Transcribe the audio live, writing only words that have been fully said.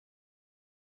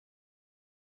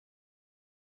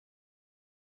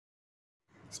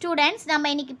Students, நம்ம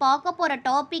இன்னைக்கு பார்க்க போற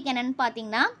டாபிக் என்னன்னு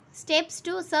பாத்தீங்கன்னா steps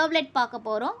to servlet பார்க்க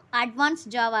போறோம் advanced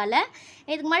javaல.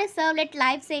 இதுக்கு முன்னாடி servlet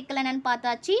life cycle என்னன்னு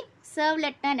பார்த்தாச்சு,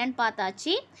 servlet என்னன்னு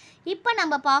பார்த்தாச்சு. இப்போ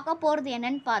நம்ம பார்க்க போறது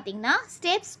என்னன்னு பாத்தீங்கன்னா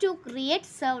steps to create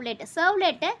servlet.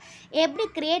 servlet எப்படி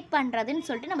கிரியேட் பண்றதுன்னு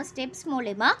சொல்லிட்டு நம்ம steps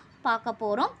மூலமா பார்க்க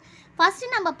போறோம். First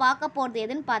நம்ம பார்க்க போறது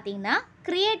எதுன்னு பாத்தீங்கன்னா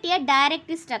create a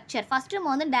directory structure. First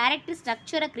நம்ம வந்து directory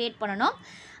structure create பண்ணனும்.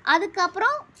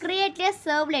 அதுக்கப்புறம் create a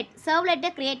servlet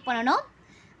create பண்ணனும்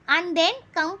and then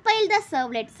compile the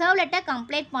servlet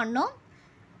compile பண்ணனும்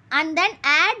and then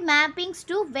add mappings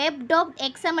to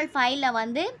web.xml file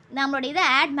வந்து நம்மளோட இத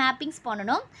add mappings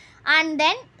பண்ணனும் and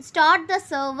then start the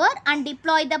server and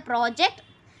deploy the project.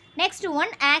 Next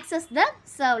one access the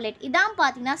servlet. இதான்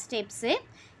பாத்தீங்கன்னா steps.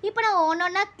 இப்போ நம்ம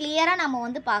ஒவ்வொண்ணா கிளியரா நம்ம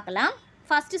வந்து பார்க்கலாம்.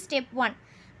 First step 1.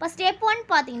 இப்போ step 1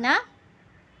 பாத்தீங்கன்னா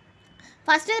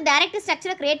First, directory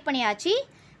structure create பண்ணியாச்சு.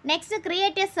 Next,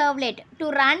 create a servlet. To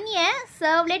run a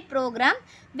servlet program,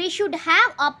 we should have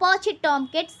Apache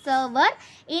Tomcat server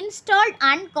installed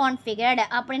and configured.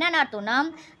 அப்படினா என்ன அர்த்தம்னா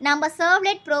நம்ம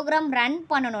servlet program run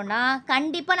பண்ணனும்னா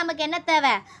கண்டிப்பா நமக்கு என்ன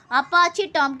தேவை? Apache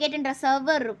Tomcat என்ற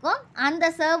server இருக்கும்.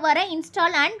 அந்த server-ஐ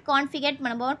install and configure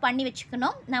பண்ணி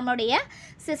வெச்சுக்கணும் நம்மளுடைய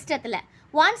சிஸ்டத்துல.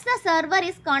 Once the server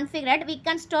is configured, we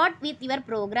can start with your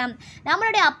program.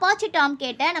 நம்மளுடைய Apache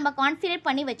Tomcat நம்ம configure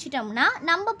பண்ணி வெச்சிட்டோம்னா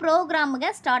நம்ம ப்ரோகிராமுக்கு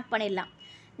ஸ்டார்ட் பண்ணிடலாம்.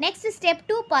 Next step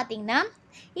 2 பாத்தீங்கன்னா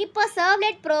இப்போ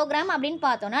servlet program அப்படினு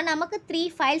பார்த்தோம்னா நமக்கு 3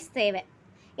 files தேவை.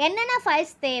 என்னென்ன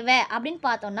files தேவை அப்படினு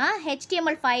பார்த்தோம்னா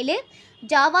HTML file,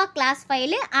 Java class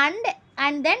file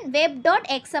and then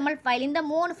web.xml file. இந்த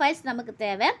மூணு files நமக்கு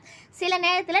தேவை. சில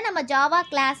நேரத்துல நம்ம Java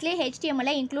classலயே HTML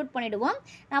இன்க்ளூட் பண்ணிடுவோம்.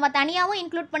 நம்ம தனியாவும்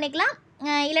இன்க்ளூட் பண்ணிக்கலாம்.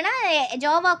 இல்லனா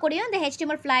Java கூடயும் இந்த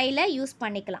HTML file யூஸ்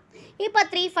பண்ணிக்கலாம். இப்போ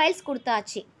 3 files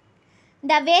கொடுத்தாச்சு.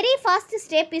 The very first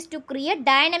step is to create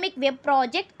dynamic web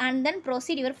project and then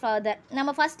proceed further. நம்ம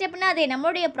first stepனா அது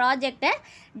நம்மளுடைய ப்ராஜெக்ட்டை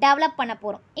டெவலப் பண்ண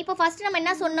போறோம். இப்போ ஃபர்ஸ்ட் நம்ம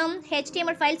என்ன சொன்னோம்?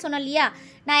 HTML ஃபைல் சொன்னோம் இல்லையா?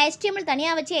 நான் HTML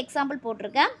தனியா வச்சு எக்ஸாம்பிள்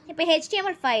போட்டுருக்கேன். இப்போ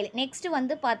HTML ஃபைல் நெக்ஸ்ட்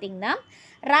வந்து பாத்தீங்கன்னா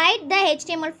write the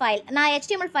HTML file. நான்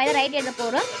HTML ஃபைலை ரைட் எழுத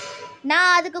போறேன். நான்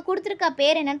அதுக்கு கொடுத்திருக்க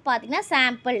பேர் என்னன்னு பாத்தீங்கன்னா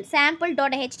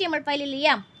sample.html ஃபைல்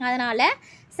இல்லையா? அதனால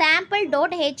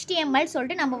sample.html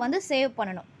சொல்லிட்டு நம்ம வந்து சேவ்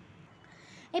பண்ணனும்.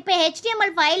 இப்போ HTML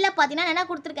ஃபைல்ல பாத்தீங்கன்னா என்ன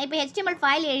கொடுத்திருக்கேன்? இப்போ HTML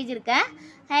ஃபைல் எழுதி இருக்கேன்.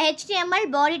 HTML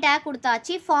body tag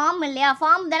கொடுத்தாச்சு. ஃபார்ம் இல்லையா?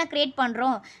 ஃபார்ம் தான கிரியேட்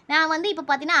பண்றோம். நான் வந்து இப்போ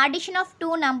பாத்தீங்கன்னா addition of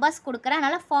 2 numbers கொடுக்கறேன்.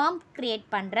 அதனால ஃபார்ம் கிரியேட்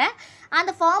பண்றேன்.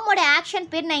 அந்த ஃபார்மோட ஆக்ஷன்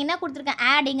பேர் நான் என்ன கொடுத்திருக்கேன்?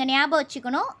 add. இங்க ஞாபகம்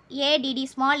வச்சுக்கணும்.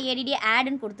 small add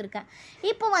ன்னு கொடுத்திருக்கேன்.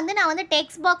 இப்போ வந்து நான் வந்து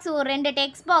டெக்ஸ்ட் பாக்ஸ் ஒரு ரெண்டு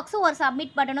டெக்ஸ்ட் பாக்ஸ் ஒரு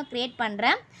சப்மிட் பட்டனும் கிரியேட்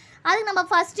பண்றேன். அதுக்கு நம்ம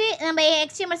ஃபர்ஸ்ட் நம்ம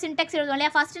HTML syntax எழுதுவோம்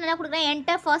இல்லையா? ஃபர்ஸ்ட் என்ன கொடுக்குறேன்?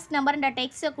 enter first number என்ற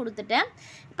டெக்ஸ்ட் கொடுத்துட்டேன்.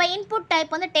 இப்போ input type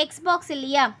வந்து டெக்ஸ்ட் பாக்ஸ்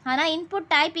இல்லையா? அதனால input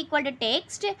type equal to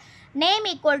text, name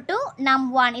equal to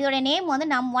num1. இதோட நேம் வந்து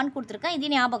num1 கொடுத்திருக்கேன். இது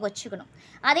ஞாபகம் வச்சுக்கணும்.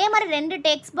 அதே மாதிரி ரெண்டு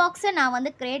டெக்ஸ்ட் பாக்ஸை நான்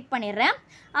வந்து கிரியேட் பண்ணிடுறேன்.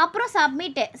 அப்புறம்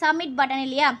சப்மிட் பட்டன்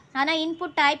இல்லையா? அதனால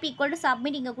input type equal to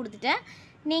submit இங்க கொடுத்துட்டேன்.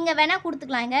 நீங்க வேணா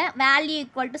கொடுத்துக்கலாங்க. value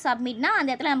equal to submitனா அந்த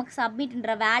இடத்துல நமக்கு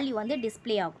submitன்ற வேல்யூ வந்து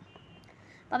டிஸ்ப்ளே ஆகும்.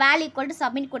 value equal to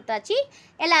submit கொடுத்தாச்சு.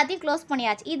 எல்லாத்தையும் க்ளோஸ்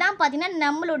பண்ணியாச்சு. இதான் பாத்தீங்கன்னா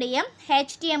நம்மளுடைய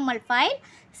HTML file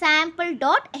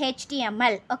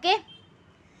sample.html. Okay.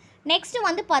 Next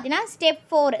வந்து பாத்தீங்கன்னா ஸ்டெப்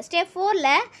 4. ஸ்டெப் 4ல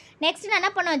நெக்ஸ்ட் நான்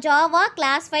என்ன பண்ணுவேன்? Java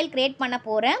class file create பண்ண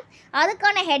போறேன்.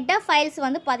 அதுக்கான header files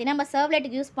வந்து பாத்தீங்கன்னா நம்ம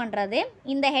servletக்கு யூஸ் பண்றது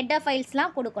இந்த header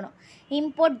filesலாம் கொடுக்கணும்.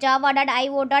 import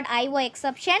java.io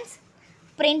exceptions,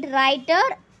 print writer,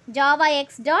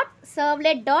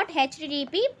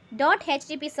 javax.servlet.http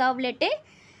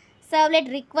servlet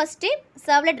request,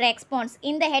 servlet response.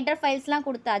 இந்த header filesலாம்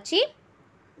கொடுத்தாச்சு.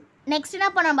 நெக்ஸ்ட் என்ன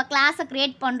பண்ணோம்? நம்ம கிளாஸை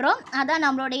கிரியேட் பண்ணுறோம். அதான்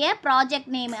நம்மளுடைய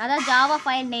ப்ராஜெக்ட் நேம், அதான் ஜாவா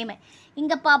ஃபைல் நேம்.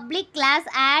 இங்கே public class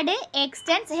add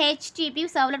extends HTTP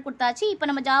servlet கொடுத்தாச்சு. இப்போ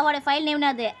நம்ம ஜாவாவோட ஃபைல் நேம்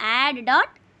அது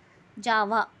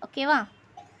add.java. ஓகேவா?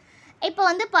 இப்போ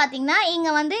வந்து பார்த்தீங்கன்னா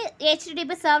இங்கே வந்து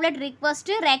HTTP servlet request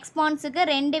ரெஸ்பான்ஸுக்கு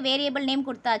ரெண்டு வேரியபிள் நேம்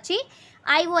கொடுத்தாச்சு.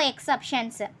 IO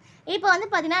exceptions. இப்போ வந்து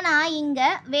பார்த்தீங்கன்னா நான் இங்கே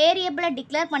வேரியபிளை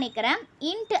டிக்ளேர் பண்ணிக்கிறேன்.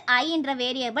 int I என்ற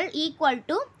வேரியபிள் ஈக்குவல்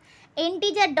டு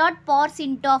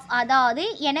integer.parseIntof. அதாவது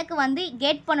எனக்கு வந்து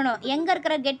கெட் பண்ணணும். எங்க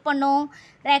இருக்கிற கெட் பண்ணும்?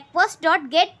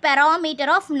 request.getParameter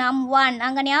of num1.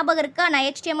 அங்க ஞாபகம் இருக்கா? நான்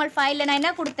HTML ஃபைல்ல நான்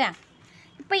என்ன கொடுத்தேன்?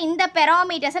 இப்போ இந்த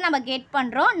பாராமீட்டர்ஸை நம்ம கெட்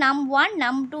பண்றோம். num1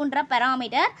 num2ன்ற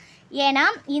parameter. ஏனா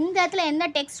இந்த இடத்துல என்ன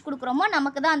டெக்ஸ்ட் கொடுக்குறோமோ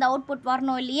நமக்கு தான் அந்த அவுட்புட்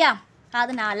வரணும் இல்லையா?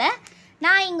 அதனால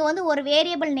நான் இங்க வந்து ஒரு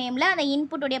வேரியபிள் நேம்ல அந்த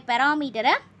இன்புட் உடைய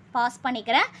பாராமீட்டரை பாஸ்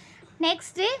பண்ணிக்கிறேன்.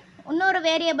 நெக்ஸ்ட் இன்னொரு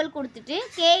வேரியபிள் கொடுத்துட்டு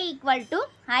k equal to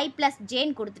i plus j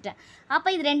ன்னு கொடுத்துட்டேன். அப்போ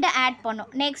இது ரெண்டு ஆட் பண்ணோம்.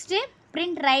 நெக்ஸ்ட்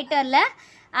print writerல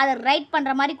அதை ரைட்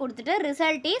பண்ணுற மாதிரி கொடுத்துட்டு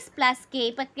ரிசல்ட் இஸ் ப்ளஸ் கே.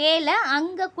 இப்போ கேல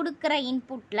அங்கே கொடுக்குற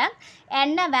இன்புட்டில்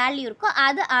என்ன வேல்யூ இருக்கோ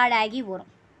அது ஆட் ஆகி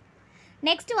வரும்.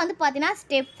 நெக்ஸ்ட்டு வந்து பார்த்தீங்கன்னா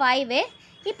ஸ்டெப் 5.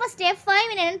 இப்போ ஸ்டெப்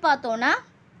 5 என்னென்னு பார்த்தோன்னா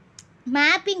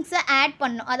மேப்பிங்ஸை ஆட்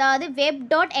பண்ணணும். அதாவது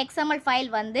web.xml ஃபைல்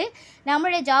வந்து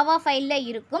நம்மளுடைய ஜாவா ஃபைலில்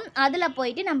இருக்கும், அதில்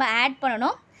போயிட்டு நம்ம ஆட்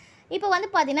பண்ணணும். இப்போ வந்து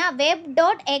பார்த்தீங்கன்னா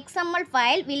web.xml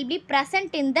file will be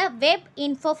present in the web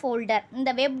info folder. இந்த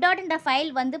web.என்ற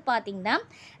ஃபைல் வந்து பார்த்திங்கன்னா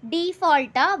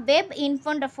டிஃபால்ட்டாக வெப்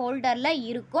இன்ஃபோன்ற ஃபோல்டரில்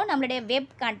இருக்கும் நம்மளுடைய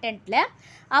வெப் கண்டென்ட்டில்.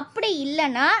 அப்படி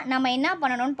இல்லைன்னா நம்ம என்ன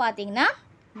பண்ணணும்னு பார்த்தீங்கன்னா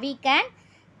we can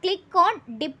click on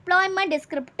deployment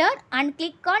descriptor and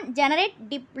click on generate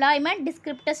deployment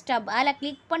descriptor stub. அதில்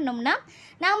கிளிக் பண்ணோம்னா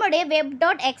நம்மளுடைய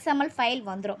web.xml ஃபைல்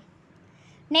வந்துடும்.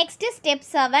 Next step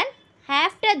 7.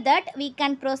 After that we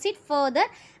can proceed further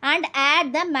and add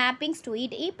the mappings to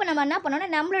it. இப்போ நம்ம என்ன பண்ணோம்னா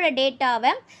நம்மளோட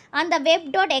டேட்டாவை அந்த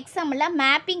web.xml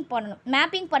மேப்பிங் பண்ணணும்.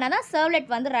 மேப்பிங் பண்ணால் தான் servlet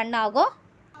வந்து ரன் ஆகும்.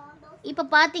 இப்போ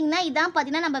பார்த்தீங்கன்னா இதான்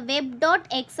பார்த்தீங்கன்னா நம்ம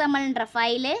web.xmlன்ற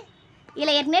ஃபைலு.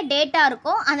 இதில் ஏற்கனவே டேட்டா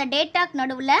இருக்கும், அந்த டேட்டாக்கு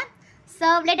நடுவில்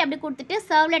சர்வ்லெட் அப்படி கொடுத்துட்டு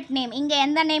சர்வ்லெட் நேம் இங்கே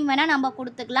எந்த நேம் வேணால் நம்ம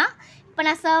கொடுத்துக்கலாம். இப்போ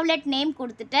நான் சர்வ்லெட் நேம்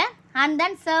கொடுத்துட்டேன். அண்ட்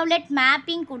தென் சர்வ்லெட்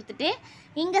மேப்பிங் கொடுத்துட்டு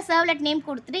இங்கே சர்வ்லெட் நேம்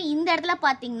கொடுத்துட்டு இந்த இடத்துல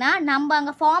பார்த்தீங்கன்னா நம்ம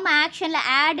அங்கே ஃபார்ம் ஆக்ஷனில்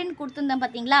ஆடுன்னு கொடுத்துருந்தோம்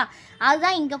பார்த்தீங்களா,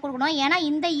 அதுதான் இங்கே கொடுக்கணும். ஏன்னா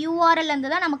இந்த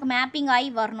யூஆர்எல்லேருந்து தான் நமக்கு மேப்பிங் ஆகி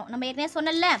வரணும். நம்ம ஏற்கனவே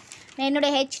சொன்னல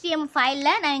என்னுடைய HTML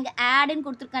ஃபைலில் நான் இங்கே ஆடுன்னு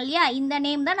கொடுத்துருக்கேன் இல்லையா, இந்த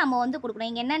நேம் தான் நம்ம வந்து கொடுக்கணும்.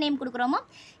 இங்கே என்ன நேம் கொடுக்குறோமோ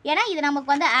ஏன்னா இது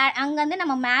நமக்கு வந்து அங்கேருந்து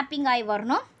நம்ம மேப்பிங் ஆகி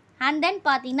வரணும். அண்ட் தென்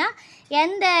பார்த்தீங்கன்னா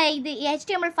எந்த இது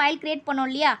HTML ஃபைல் க்ரியேட் பண்ணோம்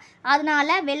இல்லையா,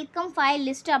 அதனால் வெல்கம் ஃபைல்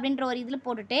லிஸ்ட் அப்படின்ற ஒரு இதில்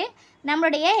போட்டுட்டு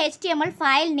நம்மளுடைய HTML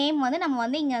ஃபைல் நேம் வந்து நம்ம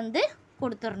வந்து இங்கே வந்து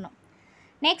கொடுத்துடணும்.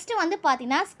 நெக்ஸ்ட்டு வந்து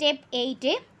பார்த்தீங்கன்னா ஸ்டெப்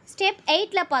 8. ஸ்டெப்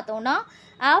 8ல் பார்த்தோன்னா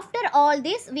after all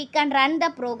this we can run the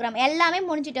program. எல்லாமே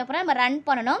முடிஞ்சிட்ட அப்புறம் நம்ம ரன்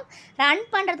பண்ணணும். ரன்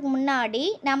பண்ணுறதுக்கு முன்னாடி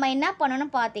நம்ம என்ன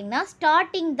பண்ணணும் பார்த்தீங்கன்னா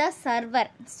ஸ்டார்டிங் த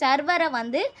சர்வரை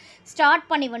வந்து ஸ்டார்ட்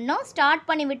பண்ணி விடணும். ஸ்டார்ட்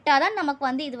பண்ணி விட்டால் தான் நமக்கு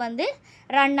வந்து இது வந்து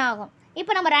ரன் ஆகும்.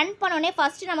 இப்போ நம்ம ரன் பண்ணோடனே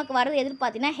ஃபஸ்ட்டு நமக்கு வர்றது எதுன்னு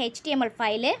பார்த்தீங்கன்னா HTML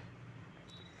ஃபைலு.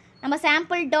 நம்ம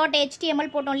sample.html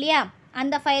போட்டோம் இல்லையா,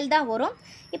 அந்த ஃபைல் தான் வரும்.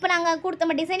 இப்போ நாங்கள்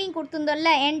நம்ம designing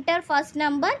கொடுத்துருந்தோம்ல, enter first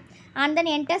number and then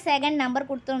enter second number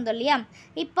கொடுத்துருந்தோம் இல்லையா.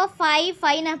 இப்போ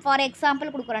 5 நான் ஃபார்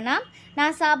எக்ஸாம்பிள் கொடுக்குறேன்னா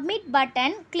நான் சப்மிட்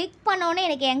பட்டன் கிளிக் பண்ணோன்னே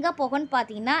எனக்கு எங்கே போகும்னு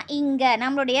பார்த்தீங்கன்னா இங்கே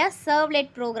நம்மளுடைய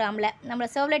சர்வ்லெட் ப்ரோக்ராமில் நம்மளோட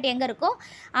சர்வ்லெட் எங்கே இருக்கோ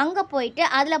அங்கே போயிட்டு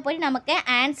அதில் போய் நமக்கு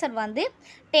ஆன்சர் வந்து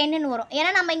 10ன்னு வரும்.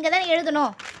 ஏன்னா நம்ம இங்கே தான்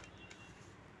எழுதணும்.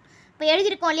 இப்போ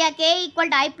எழுதியிருக்கோம் இல்லையா k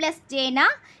 = i + jனா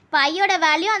இப்போ ஐயோட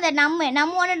வேல்யூ அந்த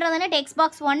நம்ம ஒன்றுன்றதுனா text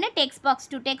box 1 text box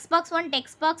 2 text box 1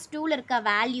 text box 2ல் இருக்க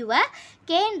வேல்யூவை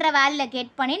கேன்ற வேல்யூவில்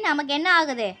கெட் பண்ணி நமக்கு என்ன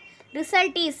ஆகுது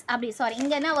ரிசல்ட் ஈஸ்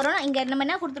இங்கே என்ன வரும், இங்கே நம்ம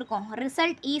என்ன கொடுத்துருக்கோம்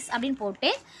ரிசல்ட் ஈஸ் அப்படின்னு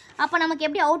போட்டு அப்போ நமக்கு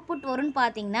எப்படி அவுட்புட் வரும்னு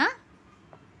பார்த்தீங்கன்னா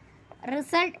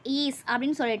ரிசல்ட் ஈஸ்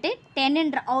அப்படின்னு சொல்லிட்டு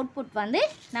 10ன்ற அவுட்புட் வந்து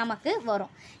நமக்கு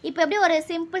வரும். இப்போ எப்படி ஒரு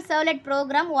சிம்பிள் சர்வ்லெட்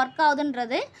ப்ரோக்ராம் ஒர்க்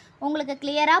ஆகுதுன்றது உங்களுக்கு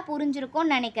கிளியராக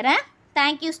புரிஞ்சிருக்கும்னு நினைக்கிறேன்.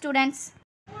 Thank you students.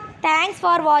 தேங்க்ஸ்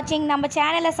ஃபார் வாட்சிங். நம்ம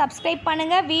சேனலை சப்ஸ்கிரைப்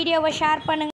பண்ணுங்கள், வீடியோவை ஷேர் பண்ணுங்கள்.